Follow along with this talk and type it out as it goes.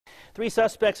3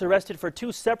 suspects arrested for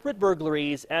 2 separate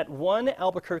burglaries at one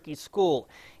Albuquerque school.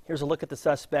 Here's a look at the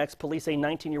suspects. Police say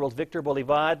 19-year-old Victor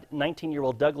Bolivar,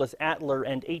 19-year-old Douglas Atler,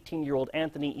 and 18-year-old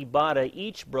Anthony Ibarra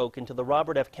each broke into the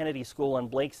Robert F. Kennedy School on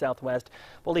Blake Southwest.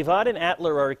 Bolivar and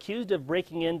Atler are accused of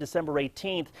breaking in December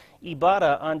 18th,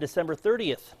 Ibarra on December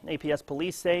 30th. APS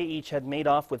police say each had made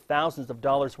off with thousands of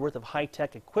dollars worth of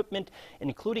high-tech equipment,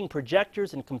 including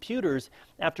projectors and computers,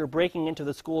 after breaking into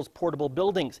the school's portable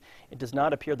buildings. It does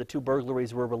not appear the 2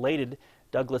 burglaries were related.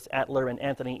 Douglas Atler and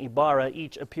Anthony Ibarra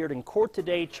each appeared in court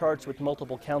today, charged with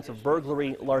multiple counts of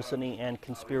burglary, larceny, and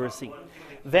conspiracy.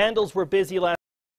 Vandals were busy last